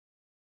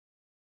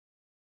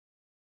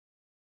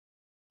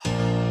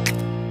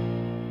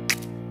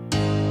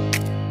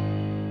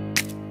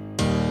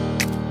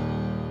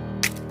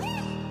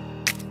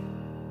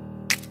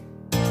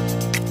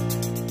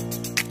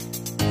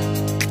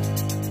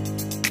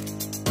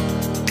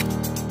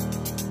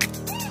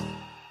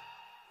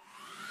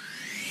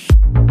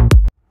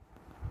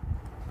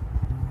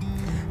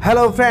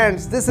Hello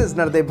friends, this is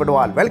Nardev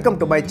Patwal. Welcome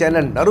to my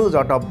channel नरूज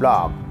auto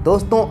blog.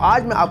 दोस्तों,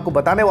 आज मैं आपको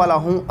बताने वाला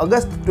हूं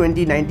अगस्त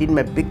 2019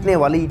 में बिकने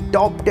वाली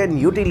टॉप 10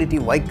 यूटिलिटी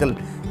व्हीकल।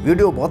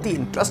 वीडियो बहुत ही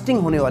इंटरेस्टिंग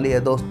होने वाली है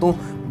दोस्तों,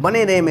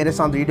 बने रहे मेरे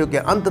साथ वीडियो के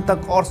अंत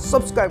तक और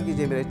सब्सक्राइब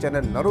कीजिए मेरे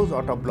चैनल नरूज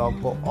ऑटो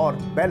ब्लॉग को और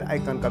बेल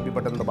आइकन का भी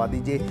बटन दबा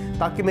दीजिए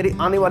ताकि मेरी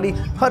आने वाली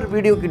हर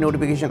वीडियो की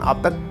नोटिफिकेशन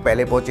आप तक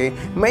पहले पहुंचे।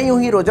 मैं यूं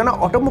ही रोजाना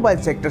ऑटोमोबाइल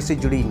सेक्टर से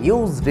जुड़ी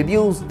news,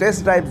 reviews,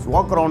 test drives,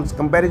 walk arounds,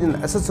 comparison,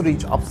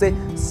 accessories आपसे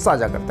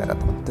साझा करता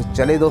रहता हूं। तो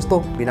चले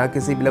दोस्तों, बिना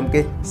किसी विलंब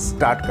के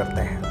स्टार्ट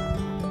करते हैं।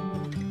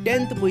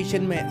 10th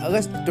पोजीशन में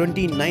अगस्त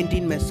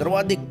 2019 में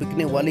सर्वाधिक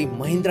बिकने वाली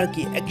महिंद्रा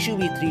की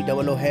XUV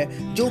 300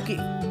 है, जो कि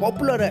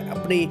पॉपुलर है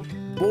अपनी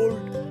बोल्ड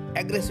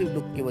एग्रेसिव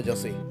लुक की वजह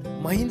से।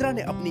 महिंद्रा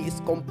ने अपनी इस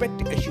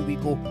कॉम्पैक्ट SUV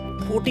को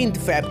 14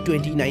 Feb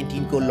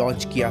 2019 को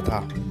लॉन्च किया था।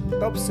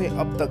 तब से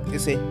अब तक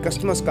इसे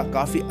कस्टमर्स का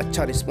काफ़ी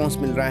अच्छा रिस्पांस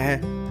मिल रहा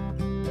है।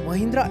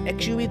 महिंद्रा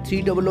XUV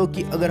 300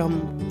 की अगर हम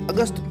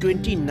अगस्त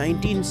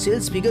 2019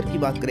 सेल्स फिगर की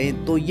बात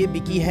करें तो ये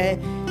बिकी है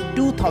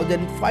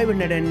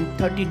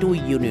 2532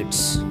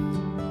 यूनिट्स।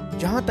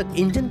 जहाँ तक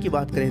इंजन की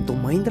बात करें तो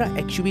महिंद्रा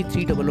XUV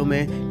 300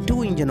 में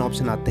 2 इंजन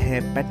ऑप्शन आते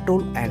हैं,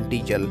 पेट्रोल एंड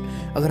डीजल।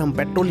 अगर हम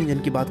पेट्रोल इंजन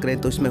की बात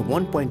करें तो इसमें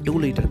 1.2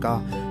 लीटर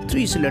का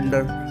 3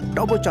 सिलेंडर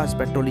टर्बोचार्ज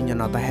पेट्रोल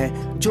इंजन आता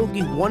है, जो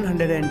कि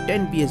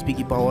 110 bhp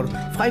की पावर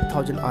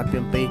 5000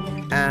 rpm पे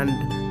एंड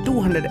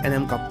 200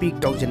 Nm का पीक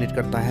टॉर्क जनरेट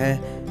करता है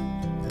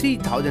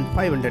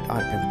 3500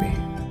 rpm पे।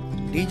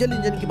 डीजल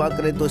इंजन की बात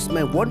करें तो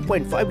इसमें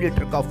 1.5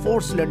 लीटर का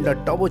 4 सिलेंडर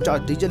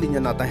टर्बोचार्ज डीजल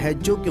इंजन आता है,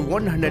 जो कि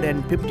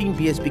 115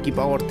 bhp की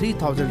पावर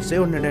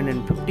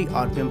 3750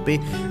 rpm पे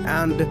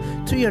एंड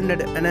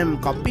 300 Nm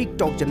का पीक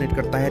टॉर्क जनरेट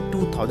करता है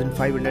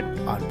 2500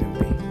 rpm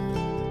पे।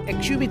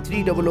 XUV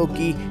 300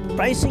 की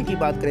प्राइसिंग की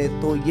बात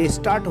करें तो ये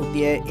स्टार्ट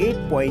होती है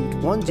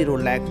 8.10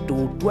 lakh to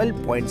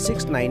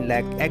 12.69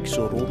 lakh ex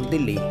showroom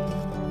Delhi.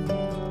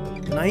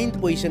 9th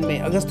position में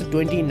अगस्त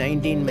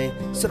 2019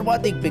 में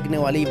सर्वाधिक बिकने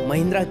वाली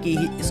महिंद्रा की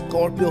ही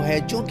स्कॉर्पियो है,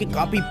 जो कि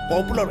काफ़ी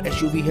पॉपुलर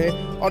SUV है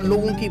और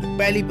लोगों की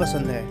पहली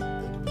पसंद है।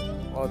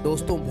 और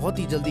दोस्तों, बहुत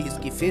ही जल्दी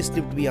इसकी फेस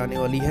लिफ्ट भी आने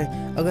वाली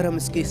है। अगर हम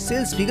इसके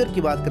सेल्स फिगर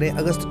की बात करें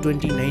अगस्त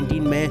 2019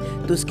 में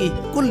तो इसकी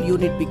कुल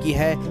यूनिट बिकी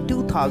है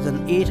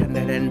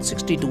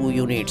 2862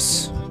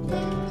 यूनिट्स।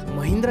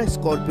 महिंद्रा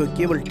स्कॉर्पियो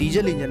केवल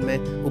डीजल इंजन में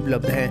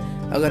उपलब्ध है।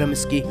 अगर हम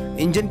इसकी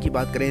इंजन की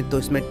बात करें तो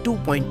इसमें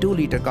 2.2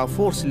 लीटर का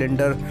 4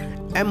 सिलेंडर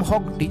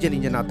MHOG डीजल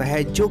इंजन आता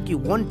है, जो कि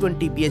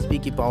 120 bhp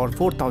की पावर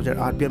 4000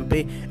 rpm पे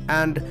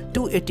एंड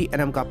 280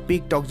 Nm का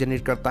पीक टॉर्क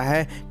जनरेट करता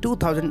है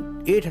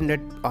 2800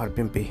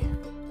 rpm पे।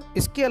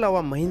 इसके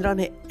अलावा महिंद्रा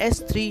ने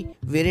S3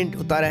 वेरिएंट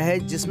उतारा है,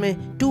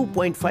 जिसमें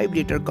 2.5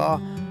 लीटर का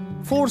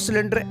 4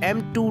 सिलेंडर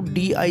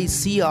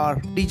M2DICR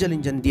डीजल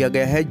इंजन दिया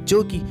गया है,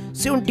 जो कि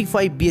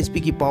 75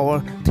 bhp की पावर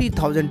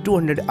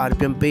 3200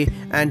 rpm पे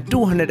एंड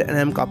 200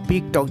 Nm का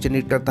पीक टॉर्क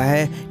जनरेट करता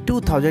है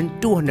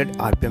 2200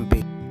 rpm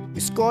पे।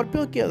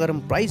 स्कॉर्पियो की अगर हम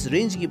प्राइस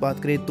रेंज की बात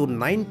करें तो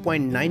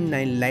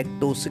 9.99 lakh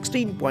to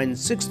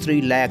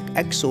 16.63 lakh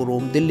ex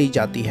showroom Delhi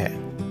जाती है।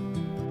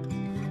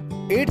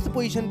 8th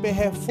पोजीशन पे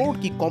है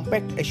फोर्ड की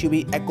कॉम्पैक्ट SUV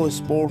इको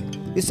स्पोर्ट।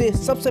 इसे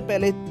सबसे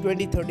पहले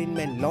 2013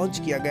 में लॉन्च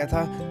किया गया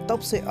था, तब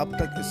से अब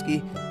तक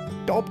इसकी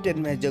टॉप 10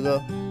 में जगह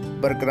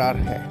बरकरार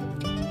है।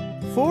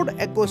 फोर्ड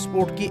इको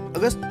स्पोर्ट की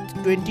अगस्त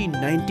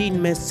 2019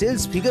 में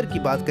सेल्स फिगर की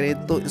बात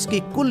करें तो इसकी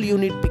कुल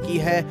यूनिट बिकी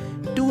है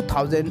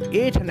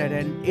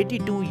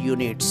 2882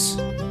 यूनिट्स।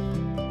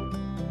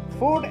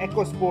 फोर्ड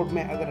इको स्पोर्ट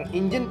में अगर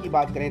इंजन की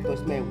बात करें तो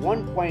इसमें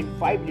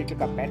 1.5 लीटर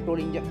का पेट्रोल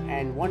इंजन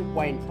एंड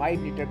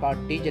 1.5 लीटर का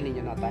डीजल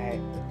इंजन आता है।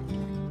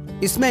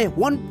 इसमें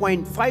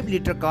 1.5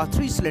 लीटर का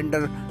 3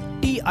 सिलेंडर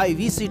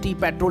TIVCT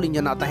पेट्रोल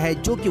इंजन आता है,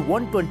 जो कि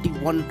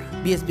 121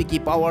 bhp की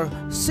पावर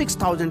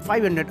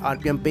 6500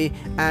 rpm पे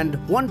एंड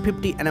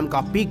 150 Nm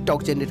का पीक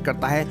टॉर्क जनरेट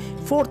करता है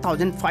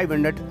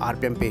 4500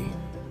 rpm पे।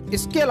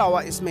 इसके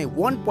अलावा इसमें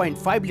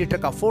 1.5 लीटर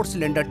का 4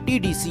 सिलेंडर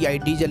TDCI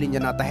डीजल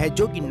इंजन आता है,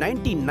 जो कि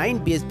 99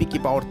 bhp की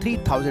पावर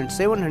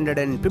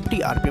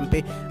 3750 rpm पे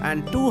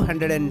एंड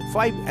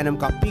 205 Nm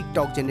का पीक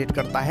टॉर्क जनरेट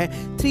करता है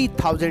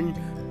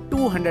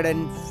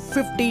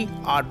 3250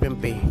 rpm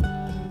पे।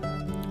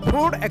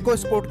 फोर्ड इको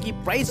स्पोर्ट की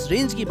प्राइस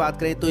रेंज की बात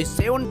करें तो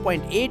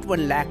 7.81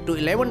 lakh to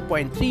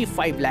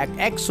 11.35 lakh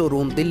ex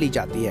showroom Delhi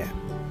जाती है।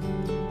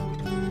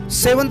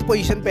 7th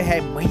पोजीशन पे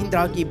है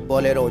महिंद्रा की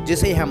बोलेरो,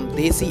 जिसे हम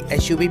देसी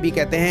SUV भी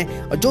कहते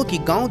हैं और जो कि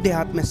गांव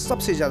देहात में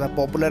सबसे ज़्यादा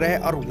पॉपुलर है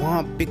और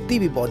वहां बिकती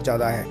भी बहुत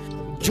ज़्यादा है,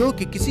 जो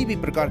कि किसी भी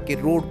प्रकार के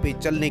रोड पे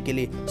चलने के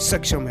लिए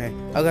सक्षम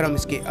है। अगर हम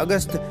इसके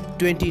अगस्त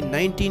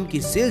 2019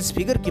 की सेल्स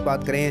फिगर की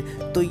बात करें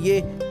तो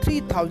ये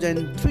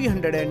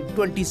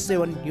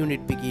 3327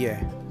 यूनिट बिकी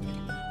है।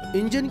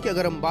 इंजन की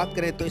अगर हम बात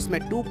करें तो इसमें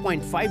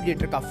 2.5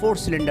 लीटर का 4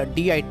 cylinder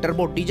DI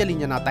turbo diesel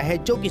engine आता है,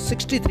 जो कि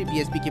 63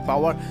 bhp की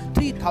पावर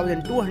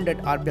 3200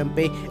 rpm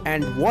पे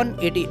एंड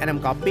 180 Nm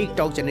का पीक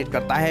टॉर्क जनरेट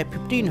करता है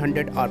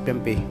 1500 rpm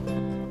पे।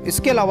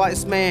 इसके अलावा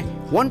इसमें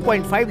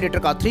 1.5 लीटर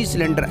का 3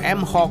 cylinder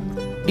MHOG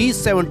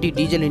D70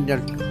 diesel engine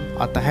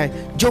आता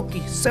है, जो कि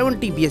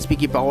 70 bhp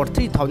की पावर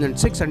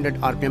 3600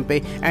 rpm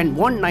पे एंड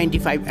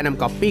 195 Nm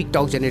का पीक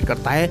टॉर्क जनरेट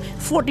करता है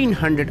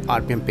 1400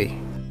 rpm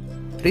पे।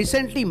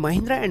 रिसेंटली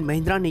महिंद्रा एंड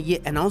महिंद्रा ने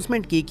ये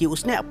अनाउंसमेंट की कि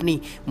उसने अपनी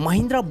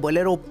Mahindra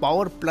Bolero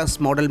power plus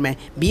model में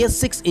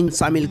BS6 इंजन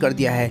शामिल कर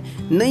दिया है।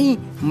 नई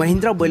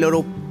महिंद्रा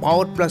बोलेरो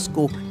पावर प्लस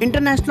को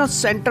international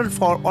centre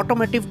for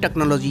automotive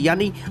technology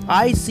यानी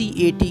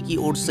ICAT की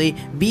ओर से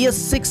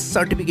BS6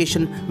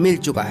 सर्टिफिकेशन मिल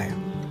चुका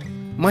है।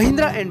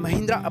 महिंद्रा एंड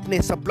महिंद्रा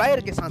अपने सप्लायर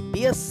के साथ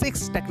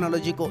BS6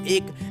 टेक्नोलॉजी को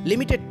एक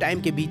लिमिटेड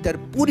टाइम के भीतर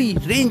पूरी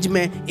रेंज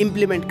में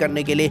इम्प्लीमेंट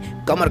करने के लिए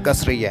कमर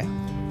कस रही है।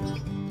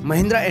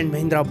 महिंद्रा एंड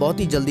महिंद्रा बहुत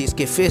ही जल्दी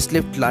इसके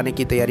फेसलिफ्ट लाने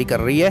की तैयारी कर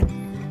रही है।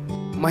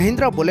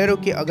 महिंद्रा बोलेरो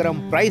की अगर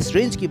हम प्राइस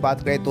रेंज की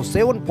बात करें तो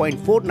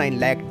 7.49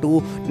 lakh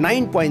to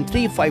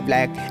 9.35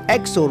 lakh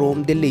ex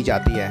showroom Delhi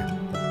जाती है।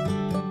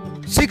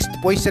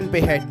 6th पोजीशन पे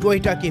है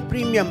टोयोटा की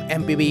प्रीमियम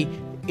MPV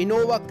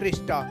इनोवा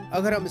क्रिस्टा।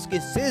 अगर हम इसके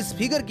सेल्स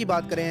फिगर की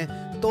बात करें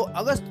तो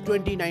अगस्त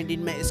 2019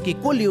 में इसकी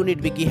कुल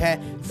यूनिट बिकी है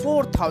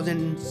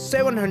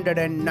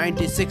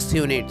 4,796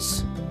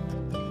 यूनिट्स।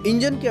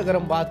 इंजन की अगर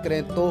हम बात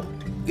करें तो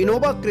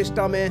इनोवा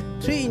क्रिस्टा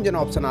में 3 इंजन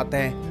ऑप्शन आते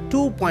हैं।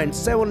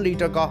 2.7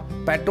 लीटर का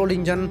पेट्रोल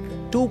इंजन,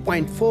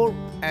 2.4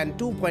 एंड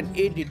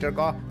 2.8 लीटर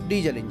का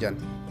डीजल इंजन।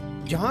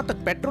 जहां तक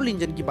पेट्रोल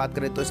इंजन की बात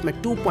करें तो इसमें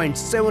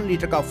 2.7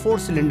 लीटर का 4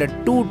 cylinder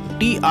 2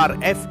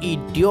 TRFE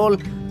dual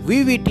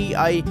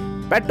VVTi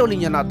petrol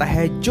engine आता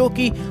है जो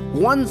कि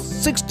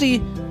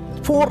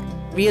 164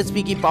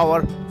 bhp की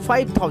पावर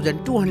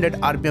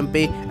 5200 rpm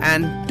पे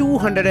एंड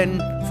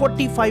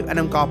 245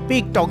 Nm का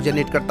पीक टॉर्क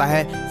जनरेट करता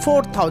है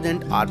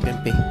 4000 rpm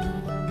पे।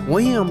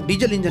 वहीं हम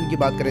डीजल इंजन की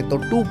बात करें तो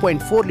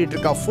 2.4 लीटर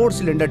का 4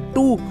 सिलेंडर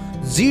 2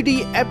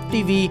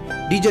 GDFTV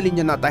डीजल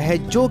इंजन आता है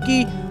जो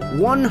कि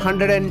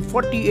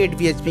 148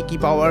 bhp की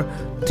पावर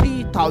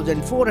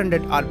 3400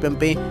 rpm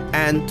पे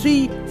एंड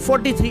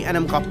 343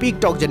 Nm का पीक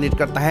टॉर्क जनरेट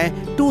करता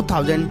है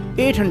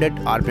 2800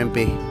 rpm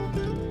पे।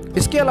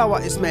 इसके अलावा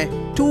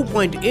इसमें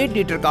 2.8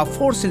 लीटर का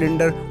 4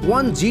 सिलेंडर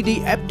 1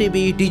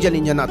 GDFTV डीजल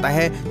इंजन आता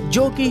है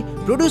जो कि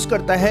प्रोड्यूस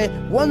करता है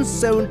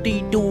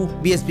 172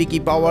 bhp की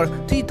पावर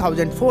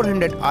 3400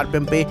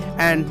 rpm पे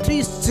एंड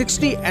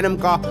 360 Nm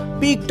का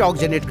पीक टॉर्क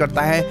जनरेट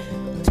करता है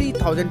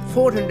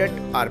 3400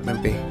 rpm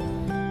पे।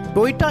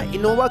 टोयोटा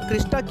इनोवा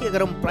क्रिस्टा की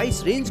अगर हम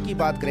प्राइस रेंज की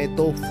बात करें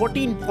तो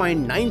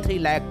 14.93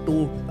 lakh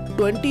to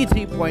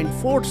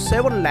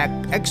 23.47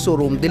 lakh ex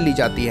showroom Delhi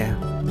जाती है।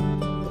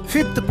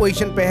 5th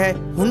पोजीशन पे है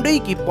हुंडई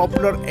की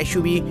पॉपुलर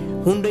SUV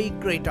हुंडई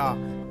क्रेटा।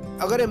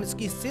 अगर हम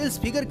इसकी सेल्स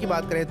फिगर की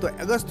बात करें तो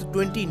अगस्त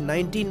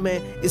 2019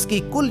 में इसकी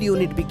कुल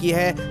यूनिट बिकी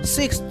है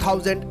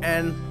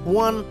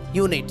 6001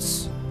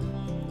 यूनिट्स।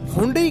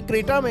 हुंडई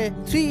क्रेटा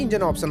में 3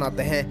 इंजन ऑप्शन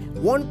आते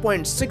हैं।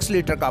 1.6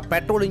 लीटर का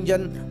पेट्रोल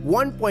इंजन,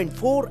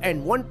 1.4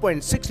 एंड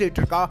 1.6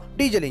 लीटर का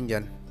डीजल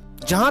इंजन।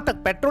 जहां तक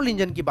पेट्रोल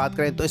इंजन की बात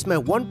करें तो इसमें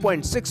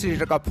 1.6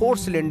 लीटर का 4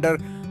 सिलेंडर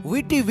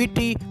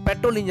VT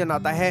पेट्रोल इंजन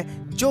आता है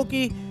जो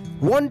कि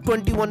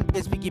 121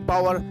 bhp की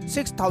पावर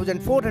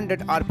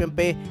 6400 rpm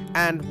पे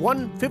एंड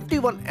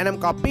 151 Nm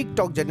का पीक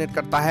टॉर्क जनरेट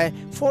करता है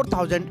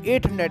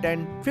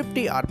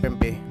 4850 rpm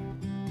पे।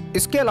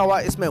 इसके अलावा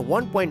इसमें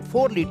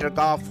 1.4 लीटर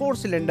का 4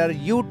 cylinder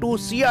U2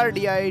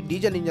 CRDI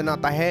diesel engine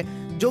आता है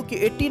जो कि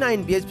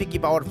 89 bhp की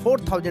पावर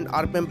 4000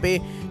 rpm पे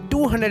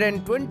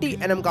 220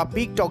 Nm का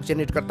पीक टॉर्क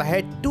जनरेट करता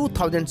है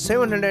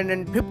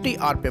 2750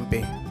 rpm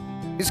पे।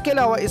 इसके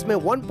अलावा इसमें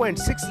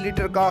 1.6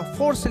 लीटर का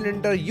 4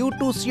 cylinder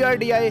U2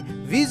 CRDI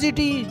VGT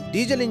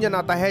diesel engine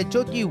आता है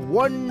जो कि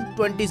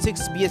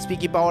 126 bhp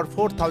की पावर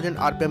 4000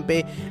 rpm पे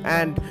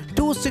एंड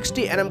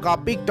 260 Nm का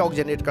पीक टॉर्क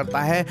जनरेट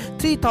करता है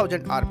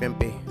 3000 rpm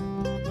पे।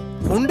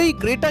 हुंडई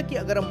क्रेटा की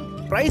अगर हम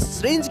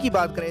प्राइस रेंज की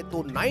बात करें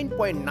तो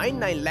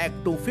 9.99 lakh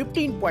to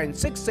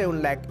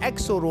 15.67 lakh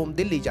ex showroom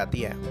Delhi जाती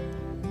है।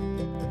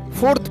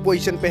 4th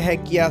पोजीशन पे है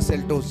किया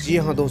सेल्टोस। जी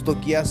हाँ दोस्तों,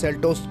 किया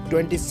सेल्टोस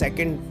 22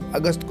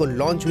 अगस्त को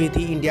लॉन्च हुई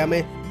थी इंडिया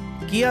में।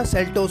 किया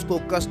सेल्टोस को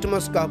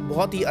कस्टमर्स का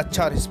बहुत ही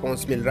अच्छा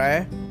रिस्पांस मिल रहा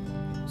है।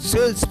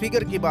 सेल्स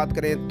फिगर की बात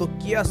करें तो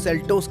किया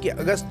सेल्टोस की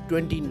अगस्त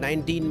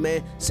 2019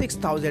 में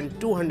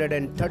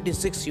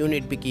 6236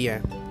 यूनिट बिकी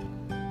है।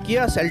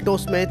 किया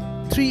सेल्टोस में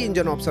 3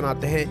 इंजन ऑप्शन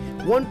आते हैं।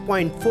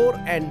 1.4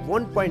 एंड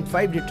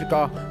 1.5 लीटर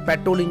का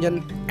पेट्रोल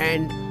इंजन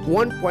एंड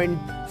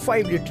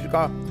 1.5 लीटर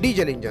का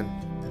डीजल इंजन।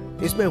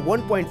 इसमें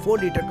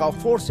 1.4 लीटर का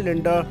 4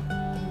 सिलेंडर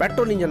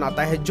पेट्रोल इंजन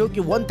आता है जो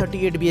कि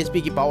 138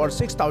 bhp की पावर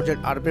 6000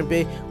 rpm पे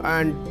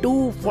एंड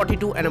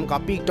 242 Nm का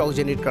पीक टॉर्क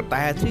जनरेट करता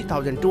है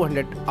 3200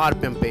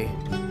 rpm पे।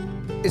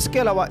 इसके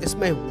अलावा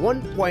इसमें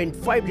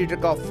 1.5 लीटर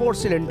का 4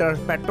 सिलेंडर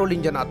पेट्रोल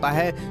इंजन आता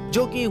है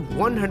जो कि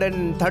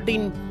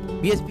 113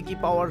 bhp की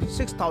पावर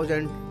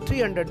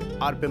 6300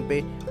 rpm पे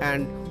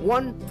एंड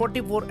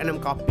 144 Nm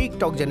का पीक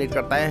टॉर्क जनरेट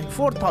करता है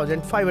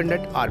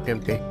 4500 rpm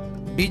पे।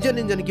 डीजल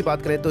इंजन की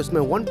बात करें तो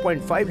इसमें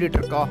 1.5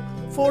 लीटर का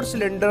 4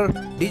 सिलेंडर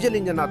डीजल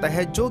इंजन आता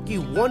है जो कि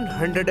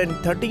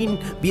 113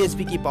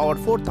 bhp की पावर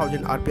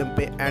 4000 rpm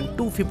पे एंड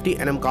 250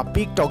 Nm का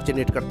पीक टॉर्क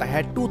जनरेट करता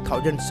है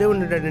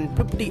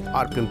 2750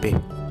 rpm पे।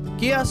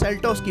 किया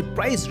सेल्टोस की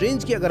प्राइस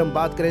रेंज की अगर हम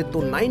बात करें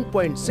तो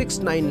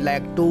 9.69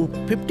 lakh to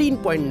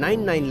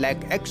 15.99 lakh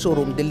ex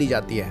showroom Delhi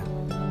जाती है।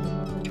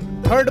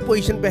 थर्ड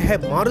पोजीशन पे है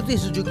मारुति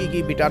सुजुकी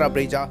की विटारा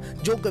ब्रेजा,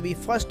 जो कभी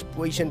फर्स्ट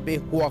पोजीशन पे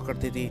हुआ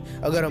करती थी।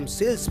 अगर हम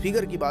सेल्स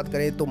फिगर की बात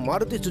करें तो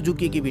मारुति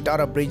सुजुकी की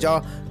विटारा ब्रेजा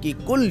की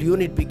कुल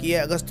यूनिट बिकी है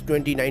अगस्त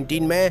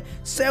 2019 में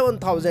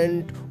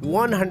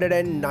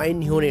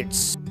 7109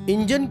 यूनिट्स।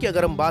 इंजन की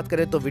अगर हम बात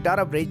करें तो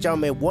विटारा ब्रेजा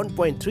में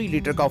 1.3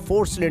 लीटर का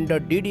 4 सिलेंडर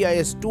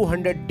DDIS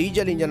 200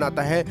 डीजल इंजन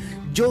आता है,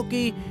 जो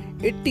कि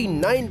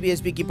 89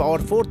 bhp की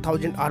पावर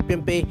 4000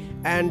 rpm पे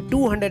एंड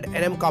 200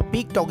 Nm का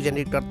पीक टॉर्क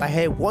जनरेट करता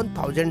है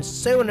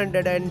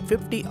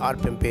 1750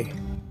 rpm पे।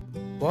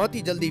 बहुत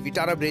ही जल्दी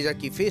विटारा ब्रेजा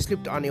की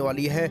फेसलिफ्ट आने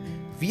वाली है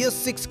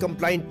VS6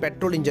 कंप्लाइंट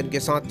पेट्रोल इंजन के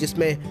साथ,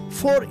 जिसमें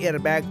 4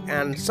 एयरबैग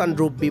एंड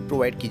सनरूफ भी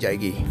प्रोवाइड की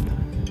जाएगी।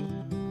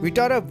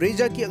 विटारा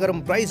ब्रेजा की अगर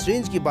हम प्राइस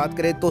रेंज की बात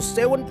करें तो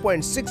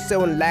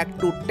 7.67 lakh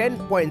to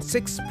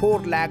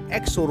 10.64 lakh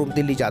ex showroom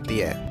Delhi जाती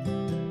है।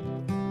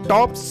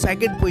 टॉप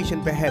सेकंड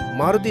पोजीशन पे है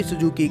मारुति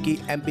सुजुकी की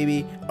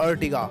MPV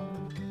अर्टिगा।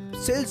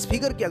 सेल्स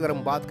फिगर की अगर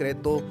हम बात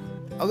करें तो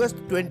अगस्त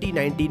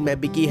 2019 में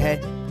बिकी है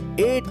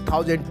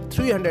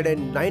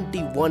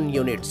 8391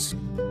 यूनिट्स।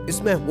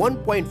 इसमें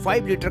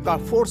 1.5 लीटर का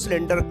 4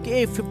 cylinder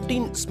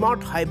K15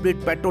 smart hybrid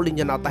petrol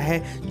engine आता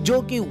है,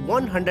 जो कि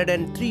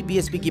 103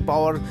 bhp की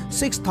पावर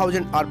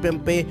 6000 rpm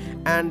पे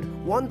एंड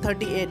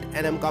 138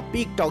 Nm का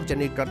पीक टॉर्क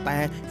जनरेट करता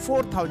है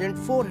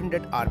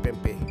 4400 rpm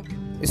पे।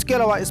 इसके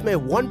अलावा इसमें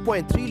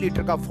 1.3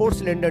 लीटर का 4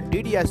 cylinder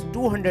DDIS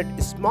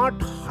 200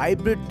 smart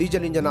hybrid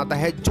diesel engine आता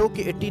है, जो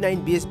कि 89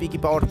 bhp की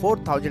पावर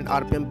 4000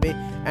 rpm पे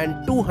एंड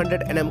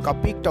 200 Nm का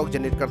पीक टॉर्क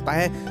जनरेट करता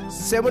है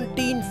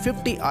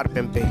 1750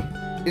 rpm पे।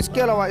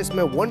 इसके अलावा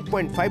इसमें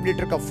 1.5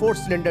 लीटर का 4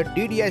 cylinder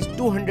DDIS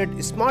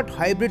 200 smart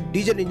hybrid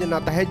diesel engine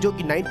आता है, जो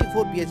कि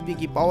 94 bhp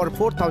की पावर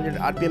 4000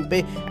 rpm पे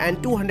एंड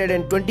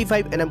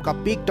 225 Nm का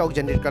पीक टॉर्क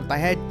जनरेट करता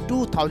है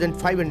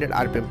 2500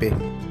 rpm पे।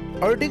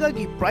 अर्टिगा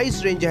की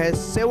प्राइस रेंज है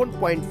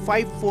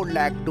 7.54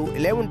 lakh to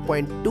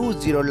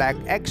 11.20 lakh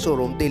ex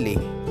showroom Delhi.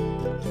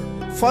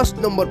 First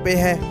number पे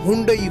है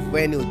HYUNDAI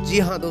वेन्यू। जी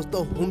हाँ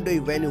दोस्तों, HYUNDAI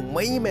वेन्यू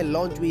मई में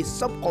लॉन्च हुई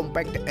sub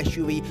compact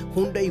SUV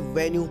HYUNDAI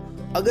venue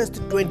अगस्त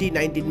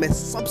 2019 में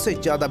सबसे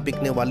ज्यादा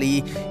बिकने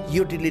वाली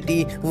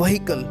यूटिलिटी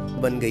व्हीकल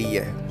बन गई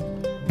है।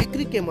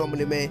 बिक्री के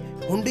मामले में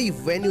HYUNDAI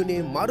वेन्यू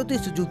ने मारुति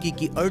सुजुकी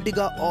की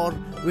अर्टिगा और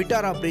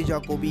विटारा ब्रेजा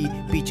को भी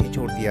पीछे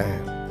छोड़ दिया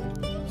है।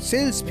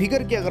 सेल्स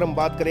फिगर की अगर हम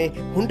बात करें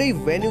HYUNDAI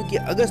वेन्यू की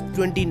अगस्त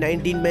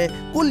 2019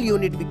 में कुल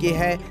यूनिट बिके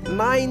है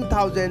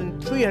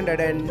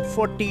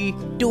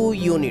 9342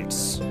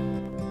 यूनिट्स।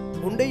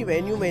 HYUNDAI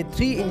वेन्यू में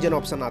 3 इंजन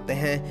ऑप्शन आते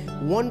हैं,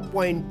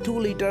 1.2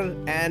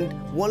 लीटर एंड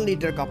 1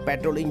 लीटर का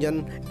पेट्रोल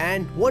इंजन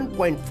एंड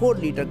 1.4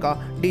 लीटर का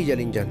डीजल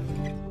इंजन।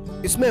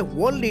 इसमें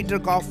 1 लीटर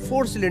का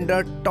 4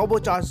 सिलेंडर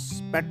टर्बोचार्ज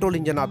पेट्रोल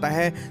इंजन आता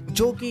है,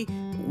 जो कि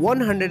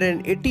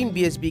 118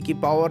 bhp की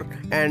पावर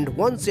एंड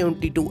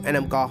 172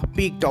 Nm का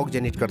पीक टॉर्क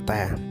जनरेट करता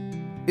है।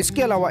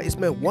 इसके अलावा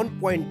इसमें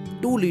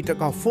 1.2 लीटर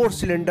का 4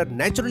 cylinder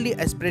naturally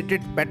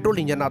aspirated petrol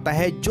engine आता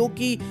है, जो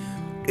कि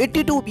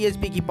 82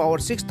 bhp की पावर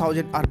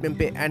 6000 rpm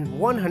पे एंड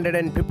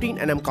 115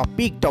 Nm का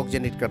पीक टॉर्क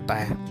जनरेट करता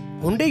है।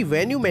 HYUNDAI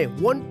वेन्यू में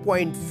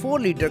 1.4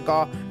 लीटर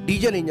का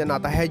डीजल इंजन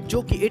आता है,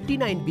 जो कि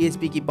 89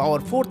 bhp की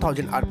पावर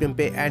 4000 rpm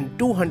पे एंड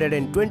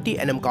 220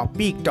 Nm का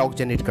पीक टॉर्क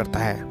जनरेट करता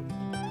है।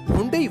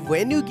 HYUNDAI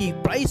वेन्यू की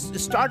प्राइस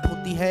स्टार्ट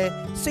होती है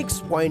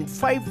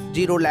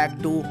 6.50 lakh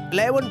to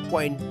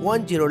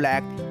 11.10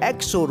 lakh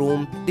ex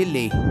showroom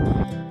Delhi.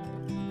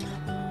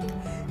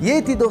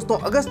 ये थी दोस्तों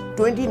अगस्त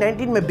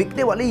 2019 में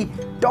बिकने वाली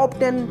टॉप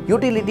 10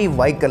 यूटिलिटी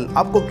व्हीकल।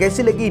 आपको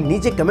कैसी लगी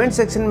नीचे कमेंट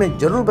सेक्शन में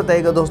जरूर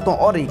बताइएगा दोस्तों,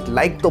 और एक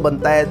लाइक तो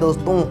बनता है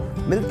दोस्तों।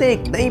 मिलते हैं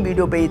एक नई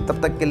वीडियो पे,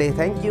 तब तक के लिए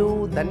थैंक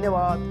यू,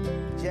 धन्यवाद।